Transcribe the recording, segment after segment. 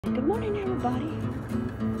Good morning, everybody.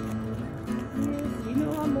 Yes, you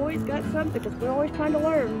know I'm always got something because we're always trying to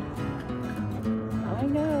learn. I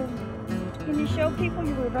know. Can you show people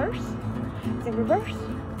your reverse? Say reverse.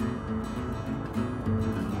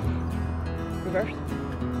 Reverse.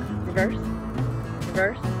 Reverse.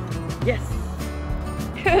 Reverse. Yes.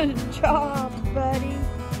 Good job, buddy.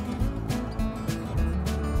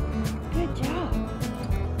 Good job.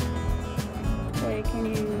 Say, can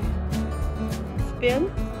you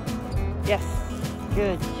spin? Yes.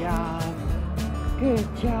 Good job.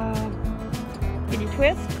 Good job. Can you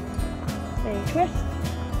twist? Say twist.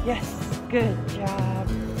 Yes. Good job.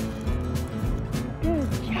 Good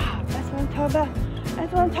job. That's what I'm talking about.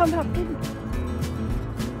 That's what I'm talking about. Good.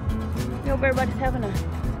 I hope everybody's having a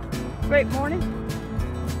great morning.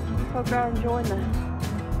 Hope y'all are enjoying the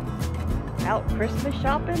out Christmas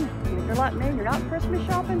shopping. If you're like me and you're not Christmas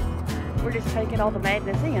shopping, we're just taking all the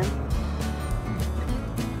madness in.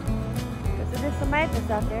 There's some madness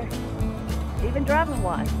out there. Even driving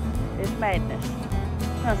wise, it's madness.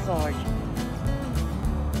 Huh, Sarge?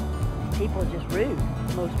 People are just rude, for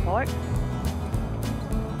the most part.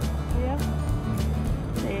 Yeah.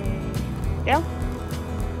 Yeah.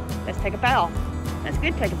 Let's take a bow. That's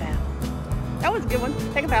good, take a bow. That was a good one.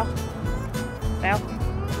 Take a bow. Bow.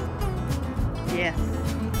 Yes.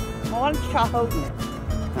 Well, why don't you try holding it?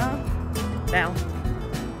 Huh? Bow.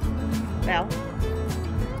 Bow.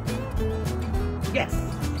 Yes.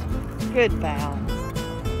 Good bow.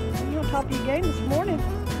 You're on top of your game this morning.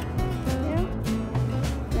 Yeah.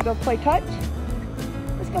 Wanna go play touch?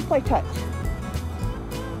 Let's go play touch.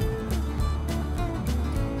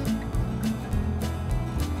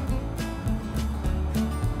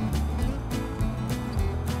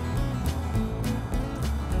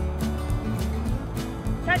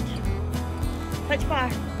 Touch. Touch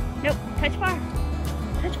fire. Nope. Touch fire.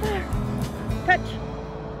 Touch fire. Touch.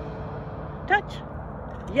 Touch.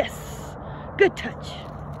 Yes. Good touch.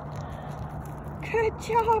 Good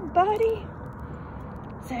job, buddy.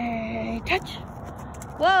 Say touch.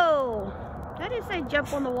 Whoa. I didn't say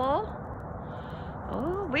jump on the wall.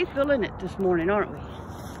 Oh, we feeling it this morning, aren't we?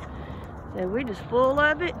 So we just full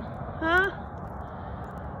of it, huh?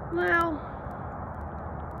 Well,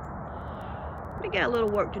 we got a little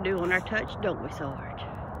work to do on our touch, don't we, Sarge?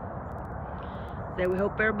 So we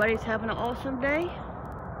hope everybody's having an awesome day.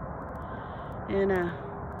 And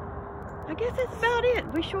I guess that's about it.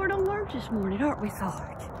 We short on words this morning, aren't we,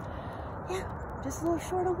 Sarge? Yeah, just a little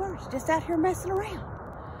short on words. Just out here messing around.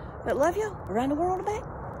 But love you around the world and back.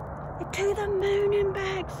 And to the moon and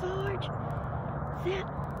back, Sarge. Sit.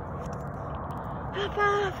 High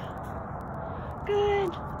five.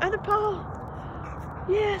 Good. Other paw.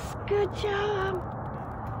 Yes, good job.